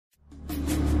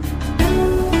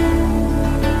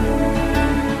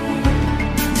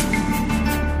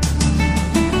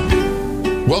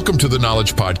Welcome to the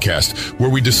Knowledge Podcast, where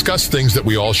we discuss things that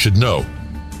we all should know.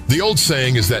 The old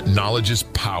saying is that knowledge is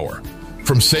power.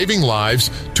 From saving lives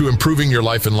to improving your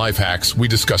life and life hacks, we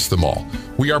discuss them all.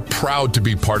 We are proud to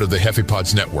be part of the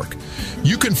HeffyPods network.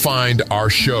 You can find our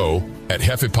show at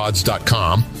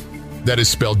heffypods.com. That is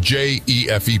spelled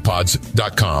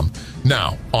JEFEpods.com.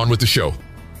 Now, on with the show.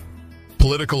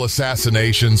 Political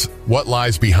assassinations, what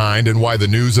lies behind, and why the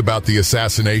news about the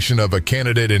assassination of a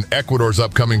candidate in Ecuador's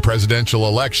upcoming presidential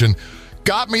election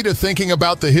got me to thinking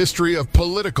about the history of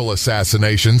political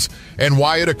assassinations and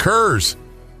why it occurs.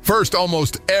 First,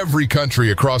 almost every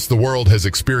country across the world has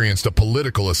experienced a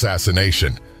political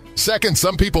assassination. Second,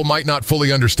 some people might not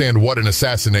fully understand what an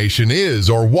assassination is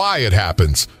or why it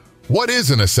happens. What is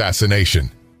an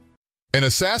assassination? An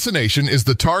assassination is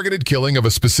the targeted killing of a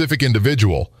specific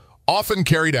individual, often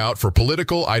carried out for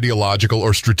political, ideological,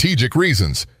 or strategic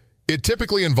reasons. It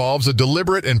typically involves a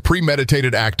deliberate and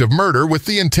premeditated act of murder with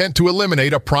the intent to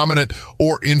eliminate a prominent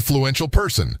or influential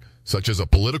person, such as a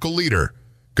political leader,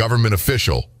 government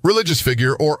official, religious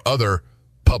figure, or other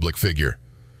public figure.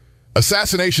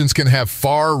 Assassinations can have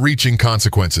far-reaching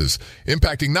consequences,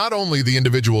 impacting not only the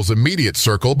individual's immediate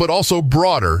circle, but also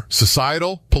broader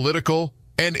societal, political,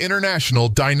 and international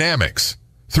dynamics.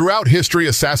 Throughout history,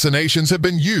 assassinations have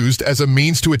been used as a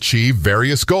means to achieve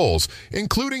various goals,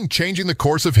 including changing the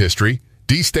course of history,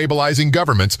 destabilizing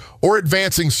governments, or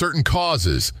advancing certain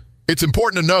causes. It's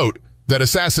important to note that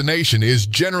assassination is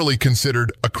generally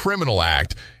considered a criminal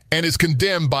act and is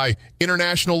condemned by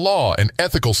international law and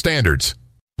ethical standards.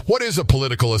 What is a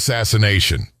political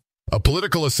assassination? A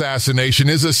political assassination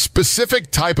is a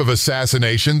specific type of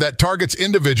assassination that targets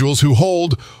individuals who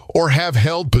hold or have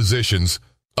held positions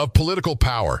of political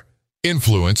power,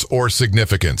 influence, or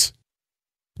significance.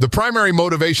 The primary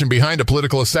motivation behind a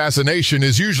political assassination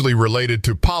is usually related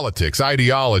to politics,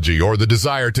 ideology, or the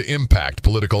desire to impact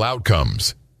political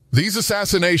outcomes. These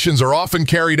assassinations are often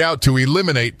carried out to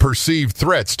eliminate perceived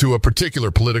threats to a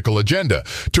particular political agenda,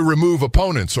 to remove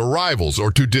opponents or rivals,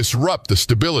 or to disrupt the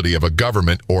stability of a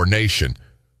government or nation.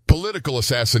 Political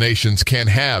assassinations can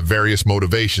have various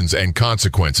motivations and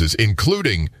consequences,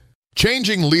 including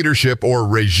changing leadership or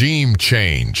regime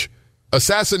change.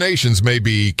 Assassinations may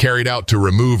be carried out to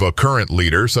remove a current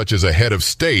leader, such as a head of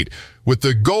state, with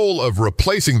the goal of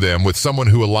replacing them with someone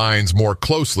who aligns more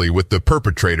closely with the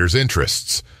perpetrator's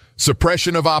interests.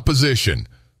 Suppression of opposition.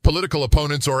 Political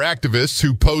opponents or activists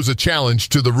who pose a challenge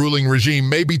to the ruling regime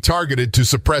may be targeted to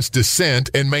suppress dissent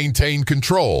and maintain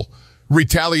control.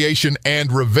 Retaliation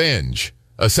and revenge.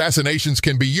 Assassinations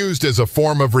can be used as a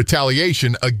form of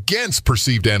retaliation against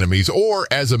perceived enemies or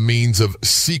as a means of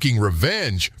seeking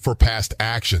revenge for past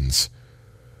actions.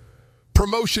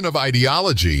 Promotion of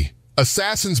ideology.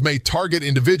 Assassins may target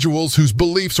individuals whose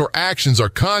beliefs or actions are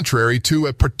contrary to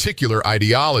a particular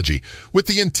ideology, with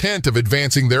the intent of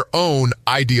advancing their own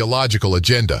ideological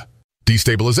agenda.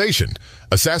 Destabilization.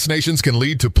 Assassinations can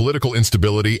lead to political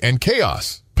instability and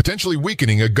chaos, potentially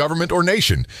weakening a government or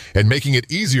nation and making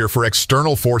it easier for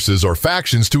external forces or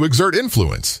factions to exert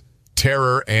influence.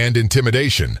 Terror and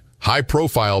intimidation.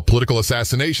 High-profile political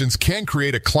assassinations can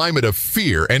create a climate of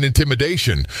fear and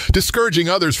intimidation, discouraging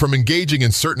others from engaging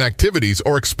in certain activities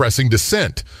or expressing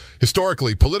dissent.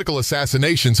 Historically, political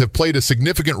assassinations have played a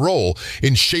significant role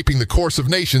in shaping the course of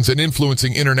nations and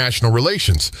influencing international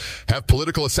relations. Have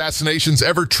political assassinations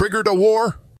ever triggered a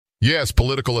war? Yes,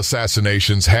 political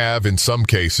assassinations have, in some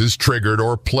cases, triggered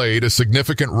or played a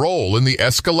significant role in the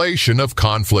escalation of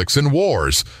conflicts and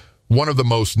wars. One of the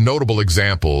most notable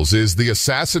examples is the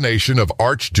assassination of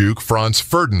Archduke Franz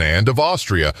Ferdinand of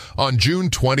Austria on June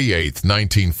 28,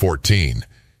 1914.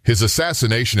 His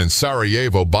assassination in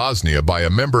Sarajevo, Bosnia, by a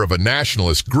member of a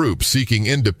nationalist group seeking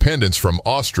independence from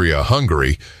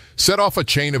Austria-Hungary set off a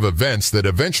chain of events that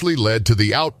eventually led to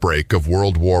the outbreak of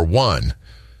World War I.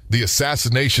 The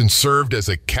assassination served as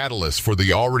a catalyst for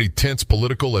the already tense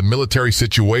political and military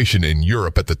situation in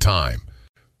Europe at the time.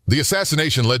 The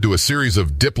assassination led to a series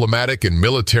of diplomatic and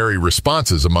military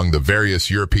responses among the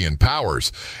various European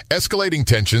powers, escalating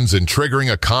tensions and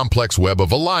triggering a complex web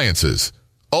of alliances.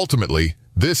 Ultimately,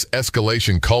 this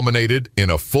escalation culminated in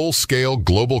a full-scale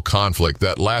global conflict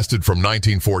that lasted from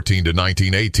 1914 to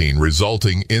 1918,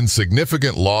 resulting in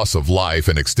significant loss of life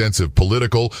and extensive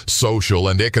political, social,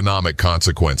 and economic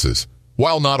consequences.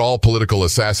 While not all political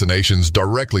assassinations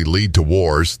directly lead to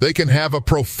wars, they can have a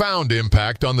profound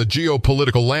impact on the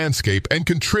geopolitical landscape and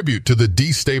contribute to the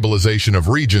destabilization of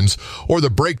regions or the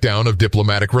breakdown of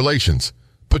diplomatic relations,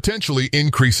 potentially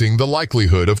increasing the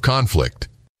likelihood of conflict.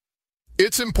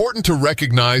 It's important to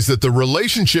recognize that the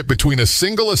relationship between a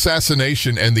single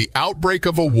assassination and the outbreak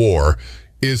of a war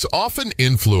is often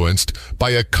influenced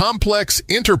by a complex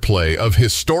interplay of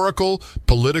historical,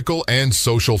 political, and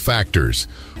social factors.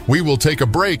 We will take a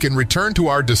break and return to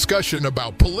our discussion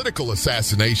about political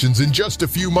assassinations in just a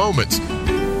few moments.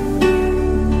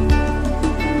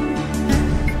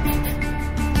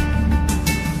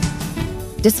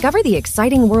 Discover the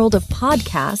exciting world of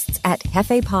podcasts at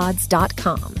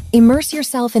hefepods.com. Immerse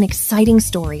yourself in exciting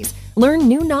stories, learn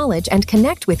new knowledge, and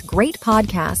connect with great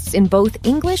podcasts in both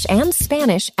English and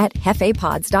Spanish at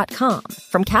hefepods.com.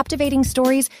 From captivating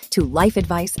stories to life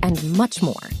advice and much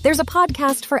more, there's a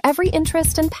podcast for every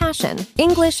interest and passion.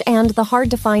 English and the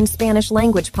hard-to-find Spanish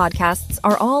language podcasts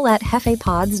are all at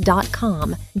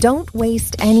hefepods.com. Don't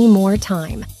waste any more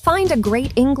time. Find a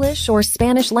great English or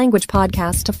Spanish language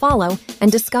podcast to follow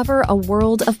and discover a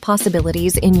world of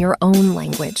possibilities in your own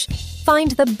language.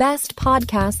 Find the best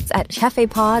podcasts at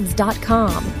hefepods.com.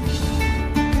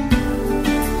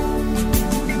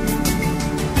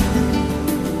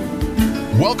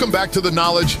 Welcome back to the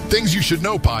Knowledge Things You Should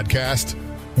Know podcast.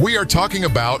 We are talking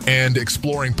about and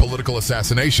exploring political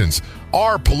assassinations.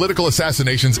 Are political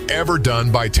assassinations ever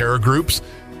done by terror groups?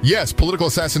 Yes, political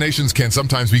assassinations can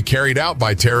sometimes be carried out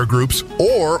by terror groups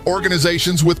or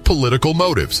organizations with political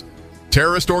motives.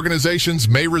 Terrorist organizations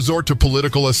may resort to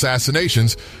political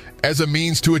assassinations as a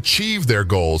means to achieve their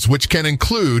goals, which can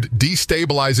include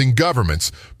destabilizing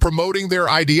governments, promoting their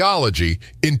ideology,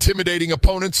 intimidating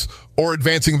opponents, or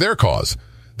advancing their cause.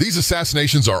 These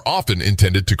assassinations are often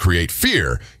intended to create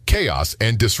fear, chaos,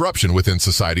 and disruption within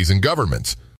societies and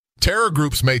governments. Terror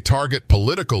groups may target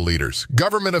political leaders,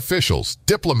 government officials,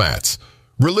 diplomats,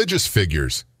 religious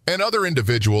figures, and other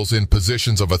individuals in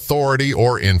positions of authority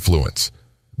or influence.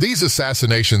 These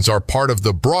assassinations are part of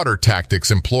the broader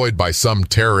tactics employed by some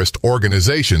terrorist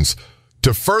organizations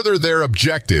to further their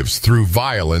objectives through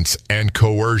violence and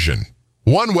coercion.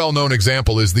 One well-known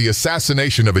example is the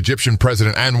assassination of Egyptian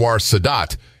President Anwar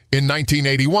Sadat in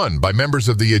 1981 by members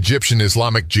of the Egyptian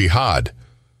Islamic Jihad,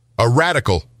 a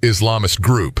radical Islamist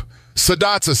group.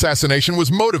 Sadat's assassination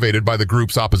was motivated by the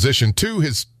group's opposition to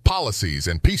his policies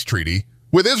and peace treaty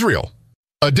with Israel.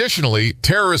 Additionally,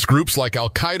 terrorist groups like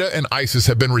Al-Qaeda and ISIS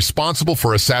have been responsible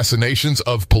for assassinations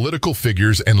of political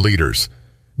figures and leaders.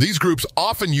 These groups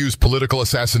often use political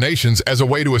assassinations as a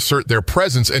way to assert their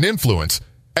presence and influence,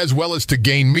 as well as to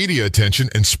gain media attention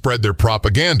and spread their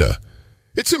propaganda.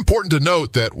 It's important to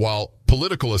note that while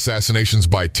political assassinations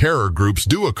by terror groups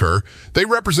do occur, they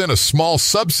represent a small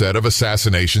subset of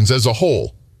assassinations as a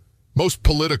whole. Most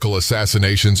political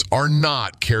assassinations are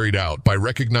not carried out by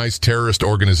recognized terrorist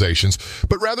organizations,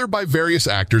 but rather by various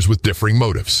actors with differing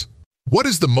motives. What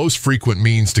is the most frequent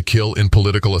means to kill in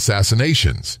political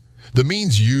assassinations? The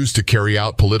means used to carry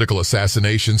out political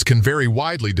assassinations can vary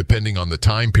widely depending on the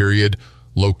time period,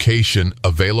 location,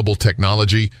 available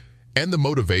technology, and the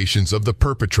motivations of the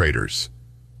perpetrators.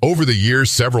 Over the years,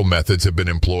 several methods have been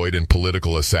employed in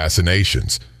political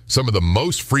assassinations. Some of the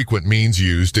most frequent means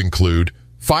used include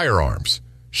firearms.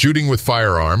 Shooting with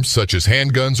firearms, such as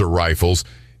handguns or rifles,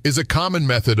 is a common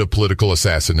method of political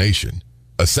assassination.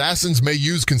 Assassins may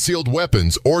use concealed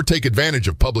weapons or take advantage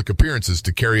of public appearances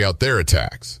to carry out their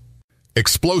attacks.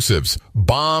 Explosives,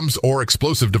 bombs, or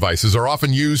explosive devices are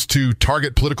often used to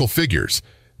target political figures.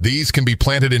 These can be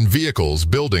planted in vehicles,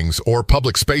 buildings, or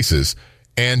public spaces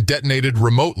and detonated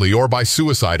remotely or by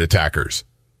suicide attackers.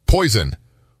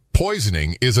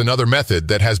 Poisoning is another method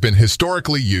that has been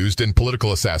historically used in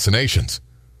political assassinations.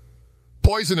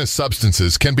 Poisonous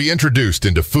substances can be introduced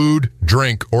into food,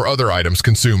 drink, or other items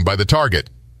consumed by the target.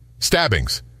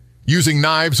 Stabbings. Using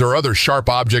knives or other sharp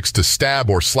objects to stab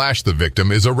or slash the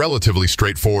victim is a relatively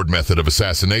straightforward method of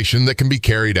assassination that can be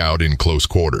carried out in close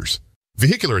quarters.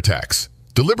 Vehicular attacks.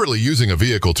 Deliberately using a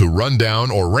vehicle to run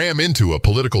down or ram into a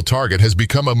political target has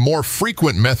become a more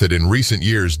frequent method in recent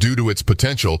years due to its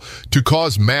potential to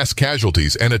cause mass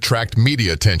casualties and attract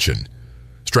media attention.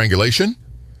 Strangulation?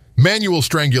 Manual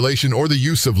strangulation or the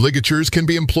use of ligatures can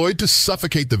be employed to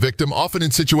suffocate the victim, often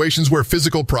in situations where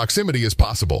physical proximity is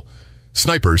possible.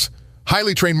 Snipers.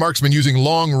 Highly trained marksmen using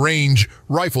long-range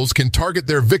rifles can target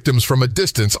their victims from a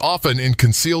distance, often in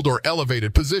concealed or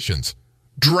elevated positions.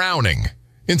 Drowning.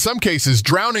 In some cases,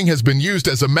 drowning has been used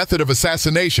as a method of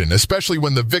assassination, especially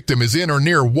when the victim is in or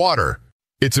near water.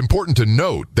 It's important to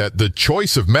note that the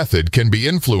choice of method can be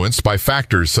influenced by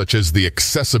factors such as the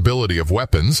accessibility of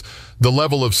weapons, the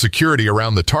level of security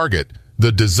around the target,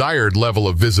 the desired level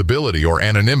of visibility or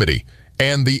anonymity,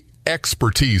 and the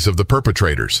expertise of the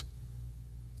perpetrators.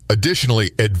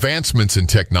 Additionally, advancements in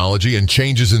technology and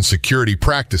changes in security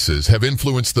practices have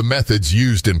influenced the methods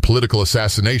used in political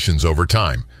assassinations over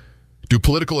time. Do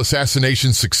political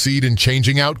assassinations succeed in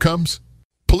changing outcomes?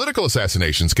 Political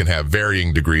assassinations can have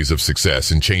varying degrees of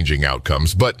success in changing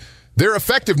outcomes, but their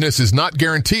effectiveness is not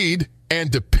guaranteed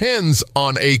and depends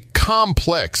on a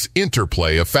complex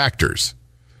interplay of factors.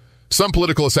 Some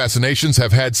political assassinations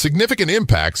have had significant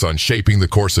impacts on shaping the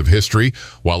course of history,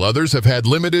 while others have had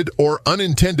limited or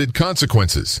unintended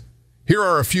consequences. Here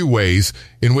are a few ways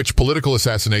in which political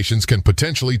assassinations can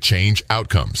potentially change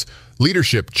outcomes.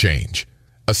 Leadership change.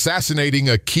 Assassinating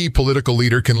a key political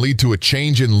leader can lead to a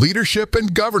change in leadership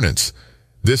and governance.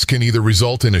 This can either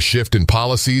result in a shift in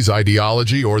policies,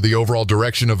 ideology, or the overall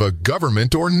direction of a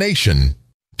government or nation.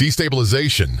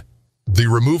 Destabilization. The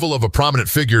removal of a prominent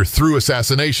figure through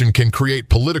assassination can create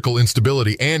political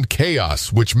instability and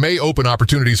chaos, which may open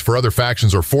opportunities for other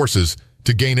factions or forces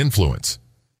to gain influence.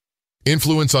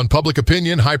 Influence on public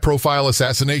opinion. High-profile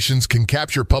assassinations can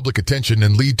capture public attention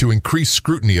and lead to increased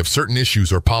scrutiny of certain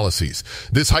issues or policies.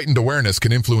 This heightened awareness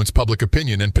can influence public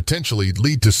opinion and potentially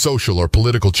lead to social or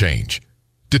political change.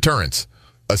 Deterrence.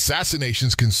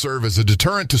 Assassinations can serve as a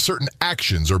deterrent to certain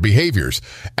actions or behaviors,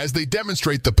 as they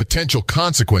demonstrate the potential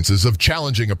consequences of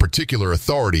challenging a particular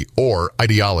authority or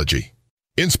ideology.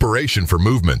 Inspiration for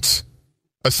movements.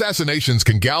 Assassinations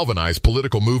can galvanize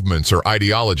political movements or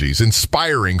ideologies,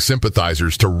 inspiring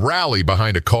sympathizers to rally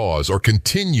behind a cause or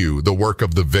continue the work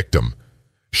of the victim.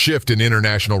 Shift in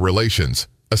international relations.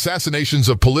 Assassinations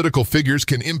of political figures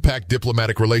can impact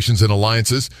diplomatic relations and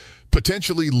alliances,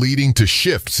 potentially leading to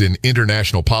shifts in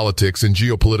international politics and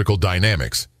geopolitical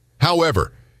dynamics.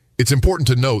 However, it's important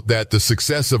to note that the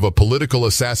success of a political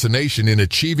assassination in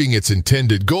achieving its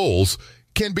intended goals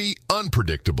can be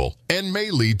unpredictable and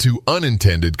may lead to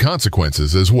unintended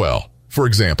consequences as well. For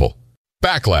example,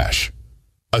 backlash.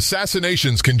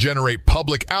 Assassinations can generate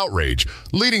public outrage,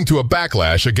 leading to a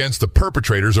backlash against the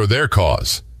perpetrators or their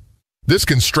cause. This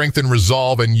can strengthen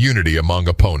resolve and unity among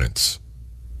opponents.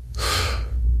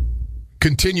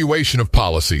 Continuation of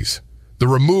policies. The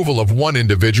removal of one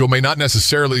individual may not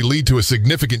necessarily lead to a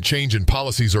significant change in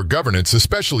policies or governance,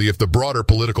 especially if the broader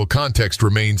political context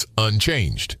remains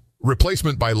unchanged.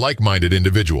 Replacement by like-minded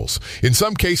individuals. In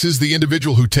some cases, the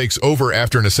individual who takes over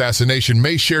after an assassination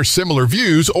may share similar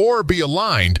views or be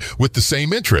aligned with the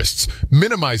same interests,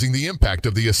 minimizing the impact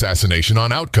of the assassination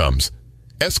on outcomes.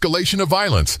 Escalation of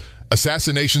violence.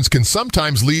 Assassinations can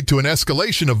sometimes lead to an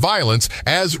escalation of violence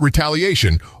as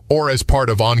retaliation or as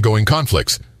part of ongoing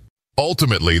conflicts.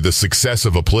 Ultimately, the success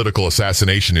of a political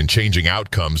assassination in changing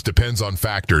outcomes depends on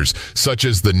factors such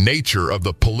as the nature of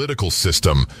the political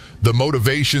system, the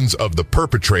motivations of the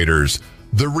perpetrators,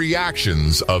 the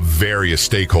reactions of various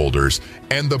stakeholders,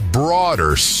 and the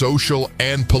broader social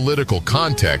and political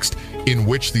context in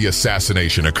which the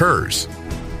assassination occurs.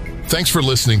 Thanks for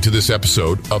listening to this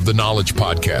episode of the Knowledge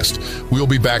Podcast. We'll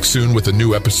be back soon with a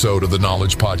new episode of the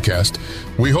Knowledge Podcast.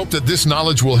 We hope that this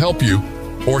knowledge will help you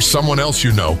or someone else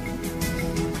you know.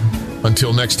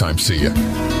 Until next time, see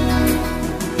ya.